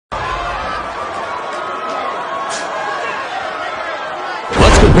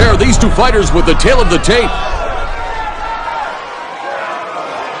these two fighters with the tail of the tape.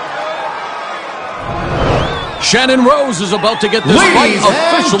 Shannon Rose is about to get this fight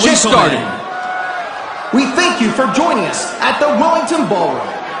officially started. We thank you for joining us at the Wellington Ballroom.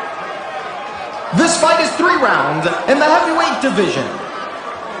 This fight is 3 rounds in the heavyweight division.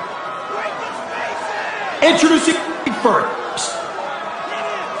 Introducing first,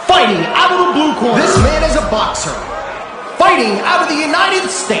 fighting out of the blue corner. This man is a boxer. Fighting out of the United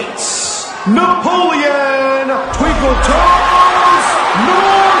States, Napoleon Twinkle Toes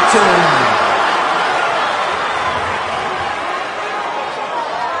Norton.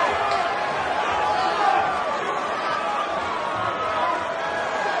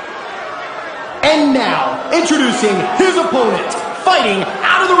 And now, introducing his opponent, fighting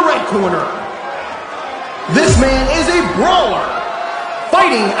out of the red corner. This man is a brawler,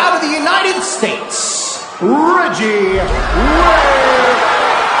 fighting out of the United States, Reggie Ware.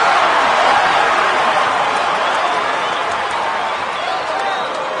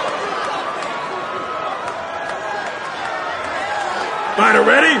 Fighter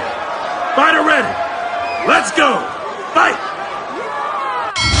ready? Fighter ready. Let's go. Fight.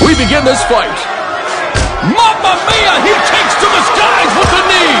 We begin this fight. Mamma mia! He takes to the skies with the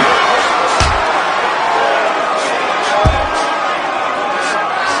knee.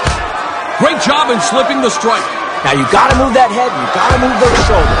 Great job in slipping the strike. Now you gotta move that head, you gotta move those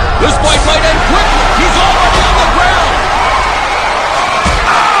shoulders. This fight might end quickly. He's already on the ground.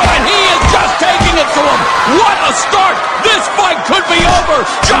 Oh, and he is just taking it to him. What a start! This fight could be over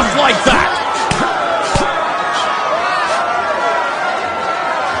just like that.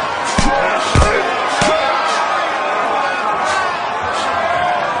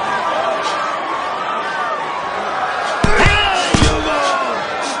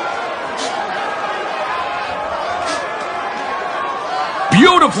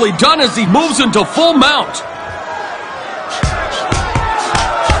 Beautifully done as he moves into full mount.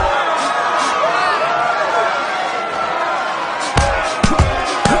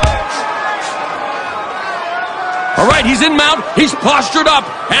 All right, he's in mount. He's postured up.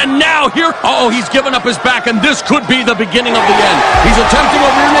 And now here... Oh, he's given up his back, and this could be the beginning of the end. He's attempting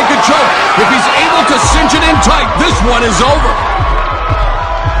a rear naked choke. If he's able to cinch it in tight, this one is over.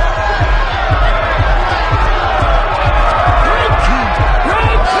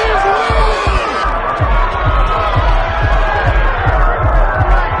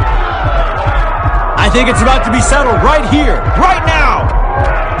 I think it's about to be settled right here, right now.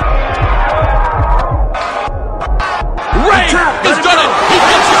 Ray has done it. He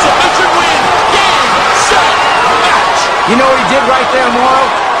gets a submission win. Game, set, match. You know what he did right there, Morrow?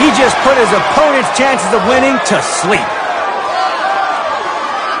 He just put his opponent's chances of winning to sleep.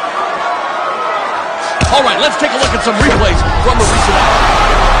 All right, let's take a look at some replays from the recent action.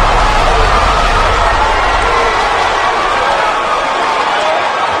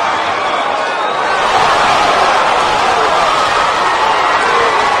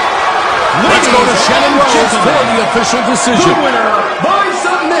 Let's go to Shannon Rose for the official decision. The winner by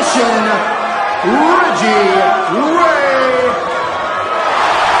submission, Reggie Ware.